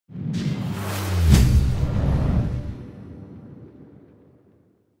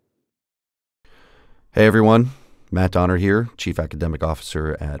Hey everyone, Matt Donner here, Chief Academic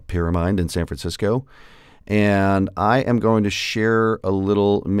Officer at Pyramind in San Francisco. And I am going to share a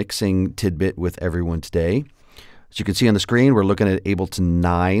little mixing tidbit with everyone today. As you can see on the screen, we're looking at Ableton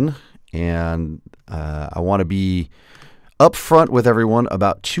 9, and I want to be upfront with everyone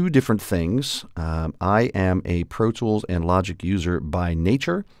about two different things. I am a Pro Tools and Logic user by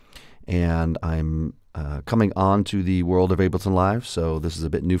nature, and I'm coming on to the world of Ableton Live, so this is a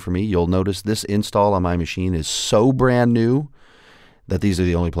bit new for me. You'll notice this install on my machine is so brand new that these are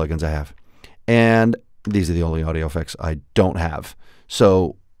the only plugins I have. And these are the only audio effects I don't have.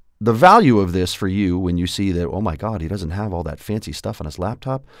 So the value of this for you when you see that, oh my God, he doesn't have all that fancy stuff on his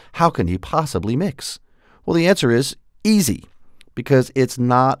laptop, how can he possibly mix? Well, the answer is easy, because it's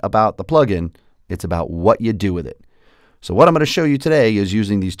not about the plugin, it's about what you do with it. So what I'm going to show you today is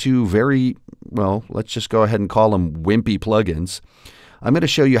using these two very, well, let's just go ahead and call them wimpy plugins. I'm going to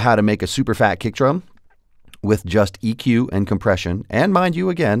show you how to make a super fat kick drum with just EQ and compression. And mind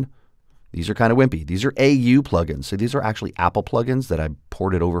you, again, these are kind of wimpy. These are AU plugins. So these are actually Apple plugins that I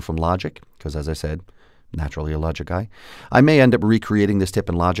ported over from Logic, because as I said, naturally a Logic guy. I may end up recreating this tip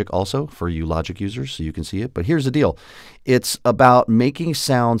in Logic also for you Logic users so you can see it. But here's the deal. It's about making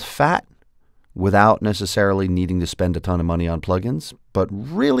sounds fat without necessarily needing to spend a ton of money on plugins. But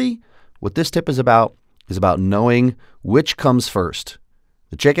really, what this tip is about knowing which comes first,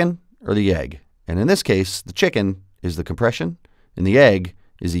 the chicken or the egg. And in this case, the chicken is the compression and the egg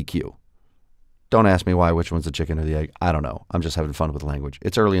is EQ. Don't ask me why, which one's the chicken or the egg. I don't know. I'm just having fun with the language.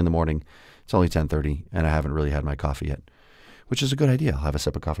 It's early in the morning. It's only 10:30, and I haven't really had my coffee yet, which is a good idea. I'll have a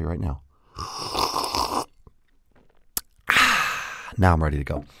sip of coffee right now. Now I'm ready to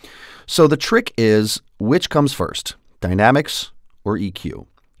go. So the trick is, which comes first, dynamics or EQ?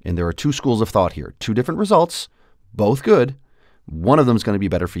 And there are two schools of thought here. Two different results, both good. One of them is going to be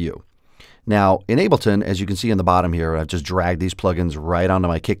better for you. Now, in Ableton, as you can see in the bottom here, I've just dragged these plugins right onto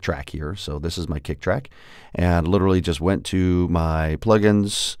my kick track here. So this is my kick track, and literally just went to my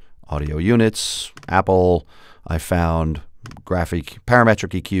plugins, audio units, Apple. I found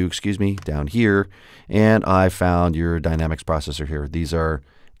parametric EQ, excuse me, down here, and I found your dynamics processor here. These are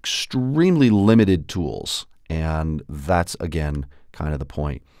extremely limited tools, and that's, again, kind of the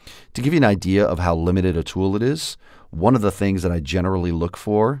point. To give you an idea of how limited a tool it is, one of the things that I generally look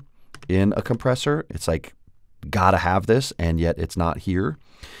for in a compressor, it's like, gotta have this, and yet it's not here,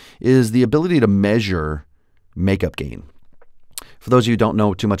 is the ability to measure makeup gain. For those of you who don't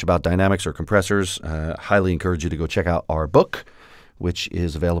know too much about dynamics or compressors, I highly encourage you to go check out our book, which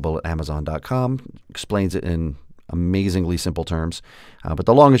is available at Amazon.com. Explains it in amazingly simple terms. But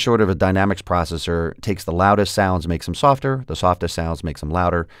the long and short of a dynamics processor takes the loudest sounds, makes them softer. The softest sounds makes them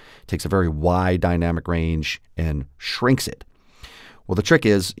louder. Takes a very wide dynamic range and shrinks it. Well, the trick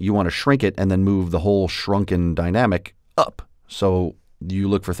is you want to shrink it and then move the whole shrunken dynamic up. So you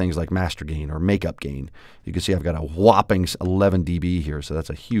look for things like master gain or makeup gain. You can see I've got a whopping 11 dB here, so that's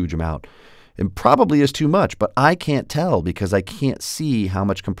a huge amount. It probably is too much, but I can't tell because I can't see how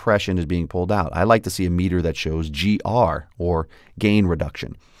much compression is being pulled out. I like to see a meter that shows GR, or gain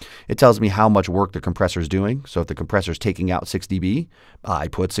reduction. It tells me how much work the compressor is doing. So if the compressor is taking out 6 dB, I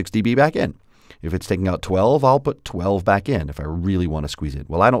put 6 dB back in. If it's taking out 12, I'll put 12 back in if I really want to squeeze it.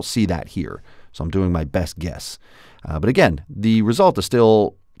 Well, I don't see that here, so I'm doing my best guess. But again, the result is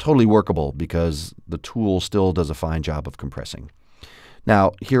still totally workable because the tool still does a fine job of compressing.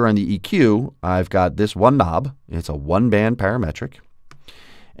 Now, here on the EQ, I've got this one knob. It's a one-band parametric.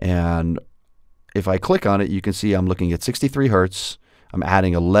 And if I click on it, you can see I'm looking at 63 Hertz. I'm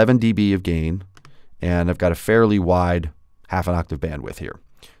adding 11 dB of gain, and I've got a fairly wide half an octave bandwidth here.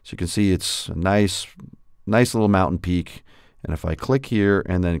 So you can see it's a nice little mountain peak. And if I click here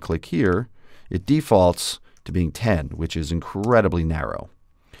and then click here, it defaults to being 10, which is incredibly narrow.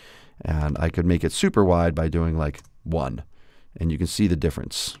 And I could make it super wide by doing like 1. And you can see the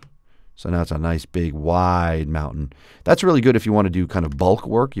difference. So now it's a nice big wide mountain. That's really good if you want to do kind of bulk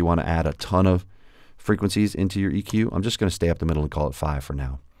work. You want to add a ton of frequencies into your EQ. I'm just going to stay up the middle and call it 5 for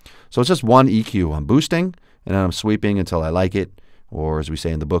now. So it's just one EQ. I'm boosting and then I'm sweeping until I like it. Or as we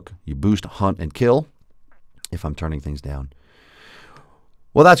say in the book, you boost, hunt, and kill if I'm turning things down.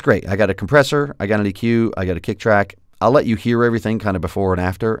 Well, that's great. I got a compressor, I got an EQ, I got a kick track. I'll let you hear everything kind of before and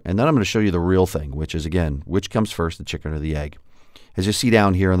after, and then I'm going to show you the real thing, which is, again, which comes first, the chicken or the egg. As you see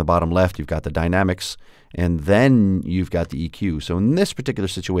down here on the bottom left, you've got the dynamics, and then you've got the EQ. So in this particular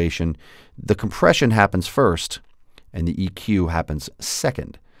situation, the compression happens first, and the EQ happens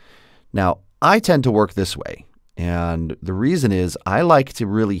second. Now, I tend to work this way, and the reason is I like to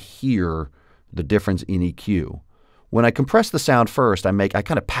really hear the difference in EQ. When I compress the sound first, I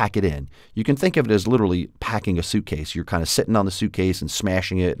kind of pack it in. You can think of it as literally packing a suitcase. You're kind of sitting on the suitcase and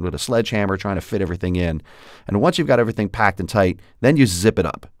smashing it with a sledgehammer, trying to fit everything in. And once you've got everything packed and tight, then you zip it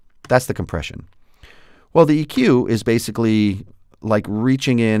up. That's the compression. Well, the EQ is basically like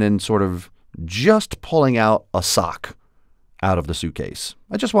reaching in and sort of just pulling out a sock out of the suitcase.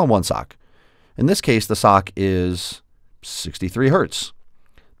 I just want one sock. In this case, the sock is 63 hertz.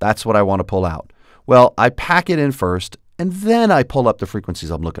 That's what I want to pull out. Well, I pack it in first, and then I pull up the frequencies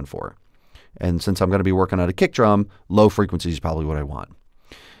I'm looking for. And since I'm going to be working on a kick drum, low frequency is probably what I want.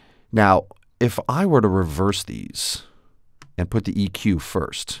 Now, if I were to reverse these and put the EQ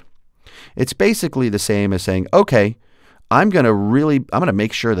first, it's basically the same as saying, okay, I'm going to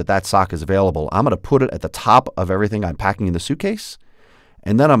make sure that that sock is available. I'm going to put it at the top of everything I'm packing in the suitcase,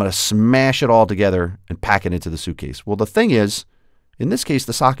 and then I'm going to smash it all together and pack it into the suitcase. Well, the thing is, in this case,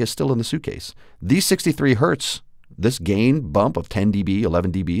 the sock is still in the suitcase. These 63 hertz, this gain bump of 10 dB,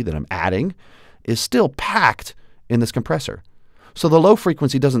 11 dB that I'm adding, is still packed in this compressor. So the low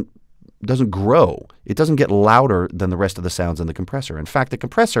frequency doesn't grow. It doesn't get louder than the rest of the sounds in the compressor. In fact, the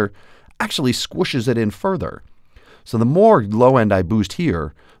compressor actually squishes it in further. So the more low end I boost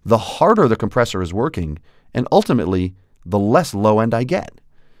here, the harder the compressor is working, and ultimately, the less low end I get.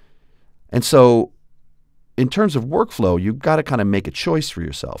 And so in terms of workflow, you've got to kind of make a choice for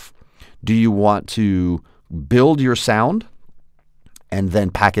yourself. Do you want to build your sound and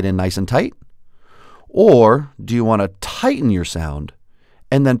then pack it in nice and tight? Or do you want to tighten your sound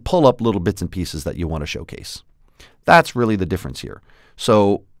and then pull up little bits and pieces that you want to showcase? That's really the difference here.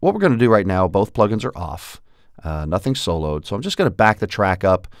 So what we're going to do right now, both plugins are off. Nothing soloed. So I'm just going to back the track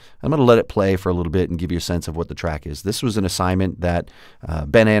up. I'm going to let it play for a little bit and give you a sense of what the track is. This was an assignment that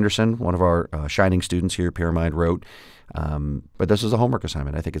Ben Anderson, one of our shining students here at Pyramind, wrote. But this is a homework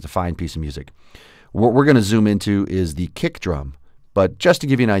assignment. I think it's a fine piece of music. What we're going to zoom into is the kick drum. But just to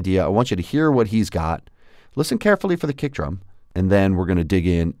give you an idea, I want you to hear what he's got. Listen carefully for the kick drum. And then we're going to dig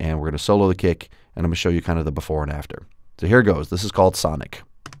in and we're going to solo the kick. And I'm going to show you kind of the before and after. So here goes. This is called Sonic.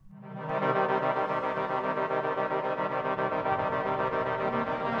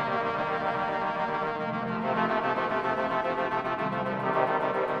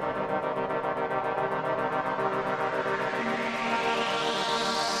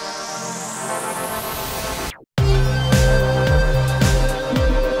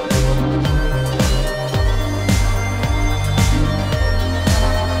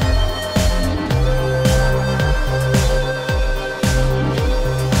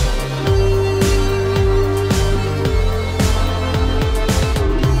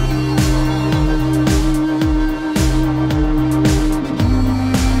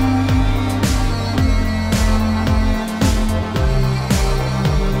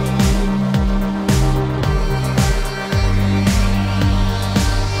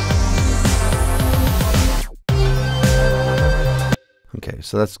 Okay,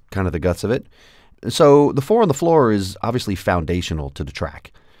 so that's kind of the guts of it. So the 4 on the floor is obviously foundational to the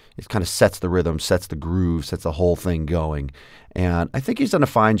track. It kind of sets the rhythm, sets the groove, sets the whole thing going. And I think he's done a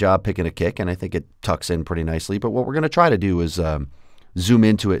fine job picking a kick, and I think it tucks in pretty nicely. But what we're going to try to do is zoom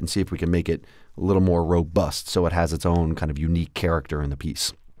into it and see if we can make it a little more robust so it has its own kind of unique character in the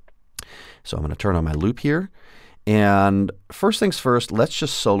piece. So I'm going to turn on my loop here. And first things first, let's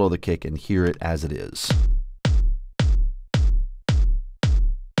just solo the kick and hear it as it is.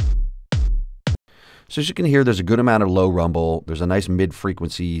 So as you can hear, there's a good amount of low rumble. There's a nice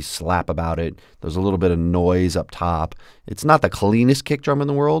mid-frequency slap about it. There's a little bit of noise up top. It's not the cleanest kick drum in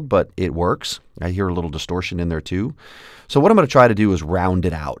the world, but it works. I hear a little distortion in there too. So what I'm going to try to do is round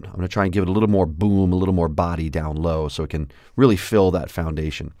it out. I'm going to try and give it a little more boom, a little more body down low so it can really fill that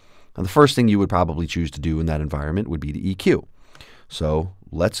foundation. And the first thing you would probably choose to do in that environment would be the EQ. So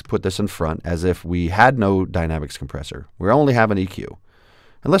let's put this in front as if we had no dynamics compressor. We only have an EQ.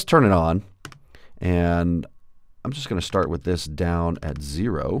 And let's turn it on. And I'm just going to start with this down at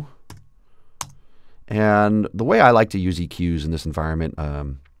 0. And the way I like to use EQs in this environment,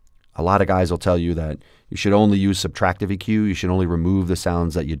 a lot of guys will tell you that you should only use subtractive EQ. You should only remove the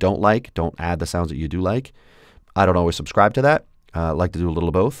sounds that you don't like. Don't add the sounds that you do like. I don't always subscribe to that. I like to do a little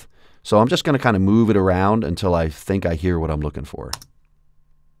of both. So I'm just going to kind of move it around until I think I hear what I'm looking for.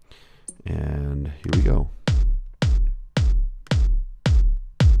 And here we go.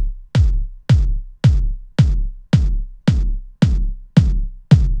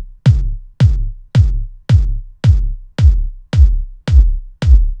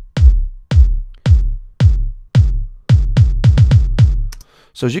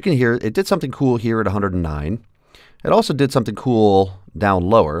 So as you can hear, it did something cool here at 109. It also did something cool down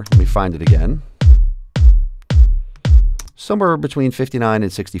lower. Let me find it again. somewhere between 59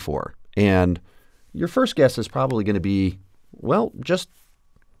 and 64. And your first guess is probably going to be, well, just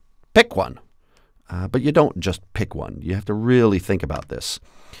pick one. But you don't just pick one. You have to really think about this.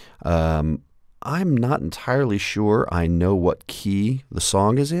 I'm not entirely sure I know what key the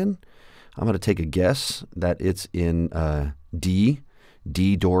song is in. I'm going to take a guess that it's in D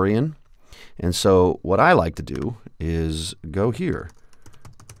Dorian. And so what I like to do is go here,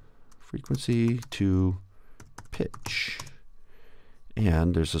 frequency to pitch.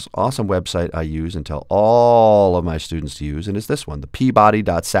 And there's this awesome website I use and tell all of my students to use, and it's this one, the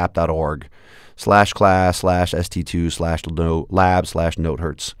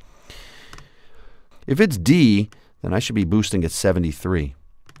peabody.sap.org/class/st2/lab/notehertz. If it's D, then I should be boosting at 73. You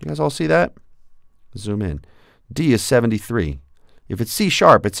guys all see that? Zoom in. D is 73. If it's C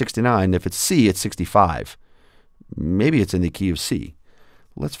sharp, it's 69. If it's C, it's 65. Maybe it's in the key of C.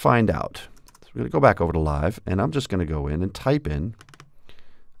 Let's find out. So we're going to go back over to live, and I'm just going to go in and type in,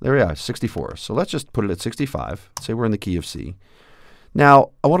 there we are, 64. So let's just put it at 65. Say we're in the key of C.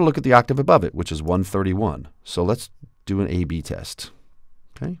 Now, I want to look at the octave above it, which is 131. So let's do an A-B test.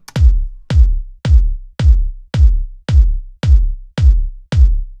 Okay.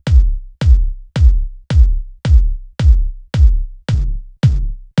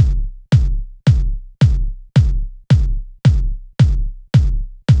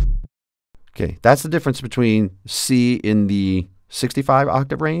 Okay, that's the difference between C in the 65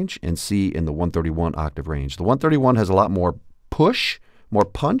 octave range and C in the 131 octave range. The 131 has a lot more push, more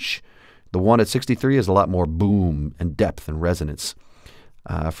punch. The one at 63 has a lot more boom and depth and resonance.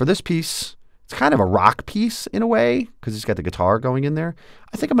 For this piece, it's kind of a rock piece in a way because it's got the guitar going in there.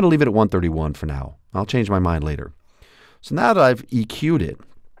 I think I'm going to leave it at 131 for now. I'll change my mind later. So now that I've EQ'd it,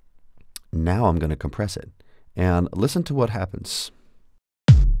 now I'm going to compress it. And listen to what happens.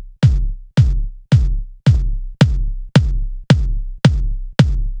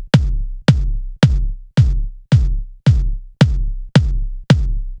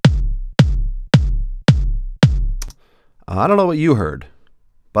 I don't know what you heard,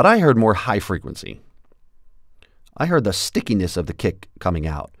 but I heard more high frequency. I heard the stickiness of the kick coming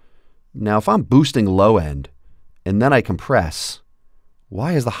out. Now, if I'm boosting low end and then I compress,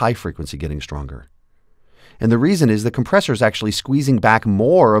 why is the high frequency getting stronger? And the reason is the compressor is actually squeezing back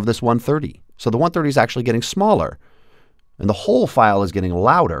more of this 130. So the 130 is actually getting smaller. And the whole file is getting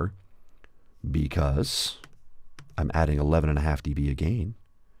louder because I'm adding 11.5 dB of gain.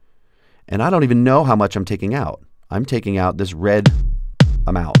 And I don't even know how much I'm taking out. I'm taking out this red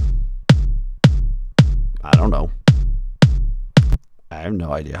amount. I don't know. I have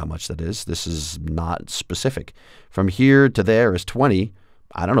no idea how much that is. This is not specific. From here to there is 20.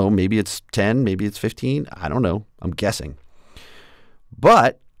 I don't know. Maybe it's 10. Maybe it's 15. I don't know. I'm guessing.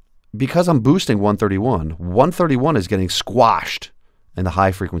 But because I'm boosting 131, 131 is getting squashed and the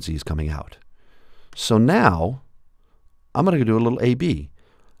high frequency is coming out. So now I'm going to do a little A-B.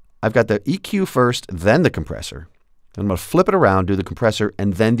 I've got the EQ first, then the compressor. I'm going to flip it around, do the compressor,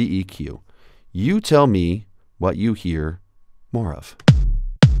 and then the EQ. You tell me what you hear more of.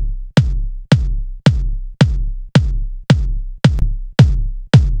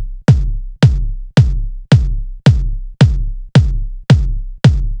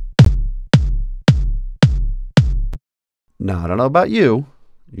 Now, I don't know about you.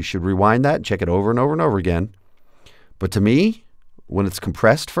 You should rewind that and check it over and over and over again. But to me, when it's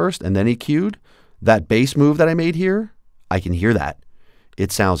compressed first and then EQ'd, that bass move that I made here, I can hear that.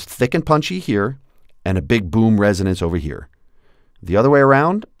 It sounds thick and punchy here and a big boom resonance over here. The other way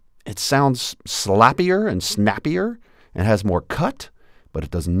around, it sounds slappier and snappier and has more cut, but it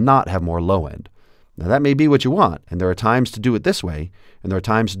does not have more low end. Now that may be what you want, and there are times to do it this way, and there are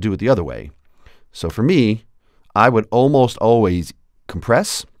times to do it the other way. So for me, I would almost always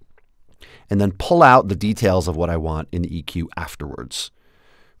compress and then pull out the details of what I want in the EQ afterwards,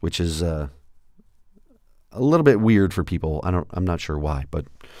 which is a little bit weird for people. I'm not sure why, but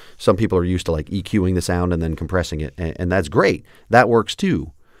some people are used to like EQing the sound and then compressing it, and that's great. That works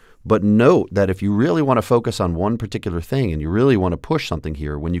too. But note that if you really want to focus on one particular thing and you really want to push something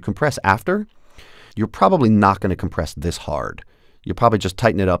here, when you compress after, you're probably not going to compress this hard. You'll probably just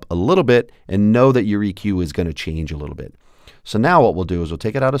tighten it up a little bit and know that your EQ is going to change a little bit. So now what we'll do is we'll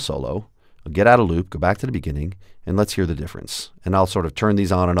take it out of solo, we'll get out of loop, go back to the beginning, and let's hear the difference. And I'll sort of turn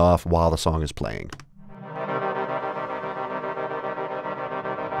these on and off while the song is playing.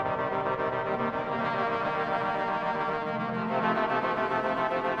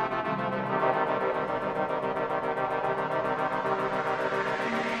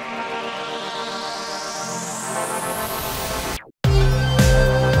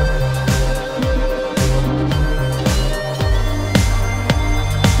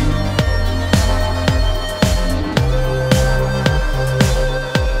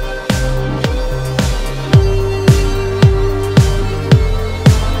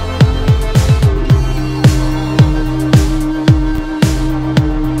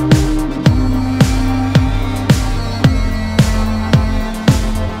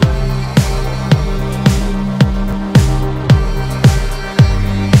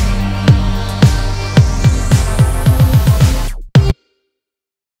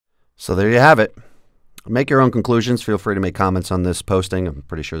 So there you have it. Make your own conclusions. Feel free to make comments on this posting. I'm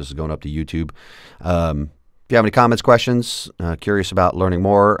pretty sure this is going up to YouTube. If you have any comments, questions, curious about learning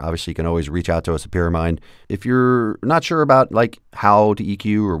more, obviously you can always reach out to us at Pyramind. If you're not sure about like how to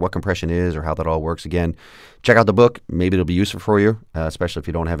EQ or what compression is or how that all works, again, check out the book. Maybe it'll be useful for you, especially if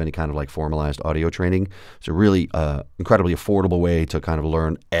you don't have any kind of like formalized audio training. It's a really incredibly affordable way to kind of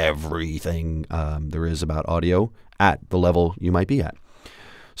learn everything there is about audio at the level you might be at.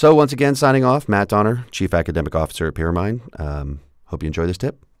 So once again, signing off, Matt Donner, Chief Academic Officer at Pyramind. Hope you enjoy this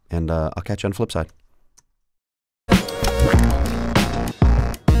tip, and I'll catch you on the flip side.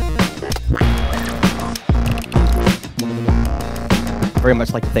 Very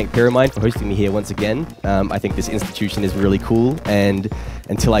much like to thank Pyramind for hosting me here once again. I think this institution is really cool, and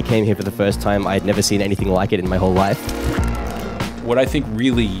until I came here for the first time, I had never seen anything like it in my whole life. What I think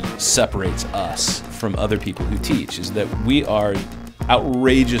really separates us from other people who teach is that we are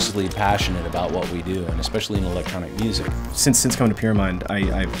outrageously passionate about what we do, and especially in electronic music. Since coming to Pyramind,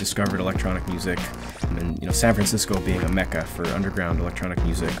 I've discovered electronic music, and San Francisco being a mecca for underground electronic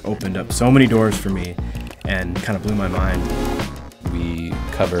music opened up so many doors for me and kind of blew my mind. We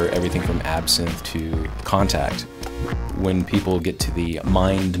cover everything from absinthe to contact. When people get to the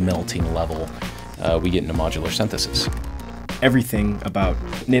mind-melting level, we get into modular synthesis. Everything about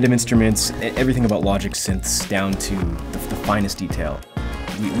native instruments, everything about Logic synths down to the finest detail.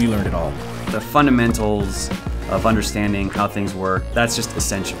 We learned it all. The fundamentals of understanding how things work, that's just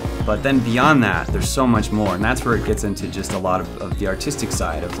essential. But then beyond that, there's so much more, and that's where it gets into just a lot of the artistic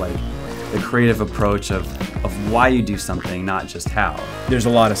side of like the creative approach of why you do something, not just how. There's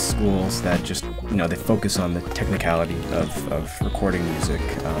a lot of schools that just, they focus on the technicality of recording music,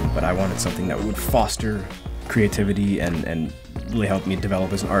 but I wanted something that would foster creativity and really help me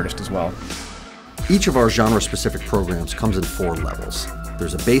develop as an artist as well. Each of our genre-specific programs comes in 4 levels.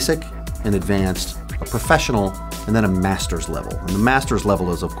 There's a basic, an advanced, a professional, and then a master's level. And the master's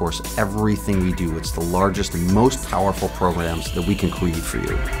level is, of course, everything we do. It's the largest and most powerful programs that we can create for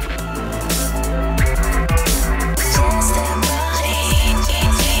you.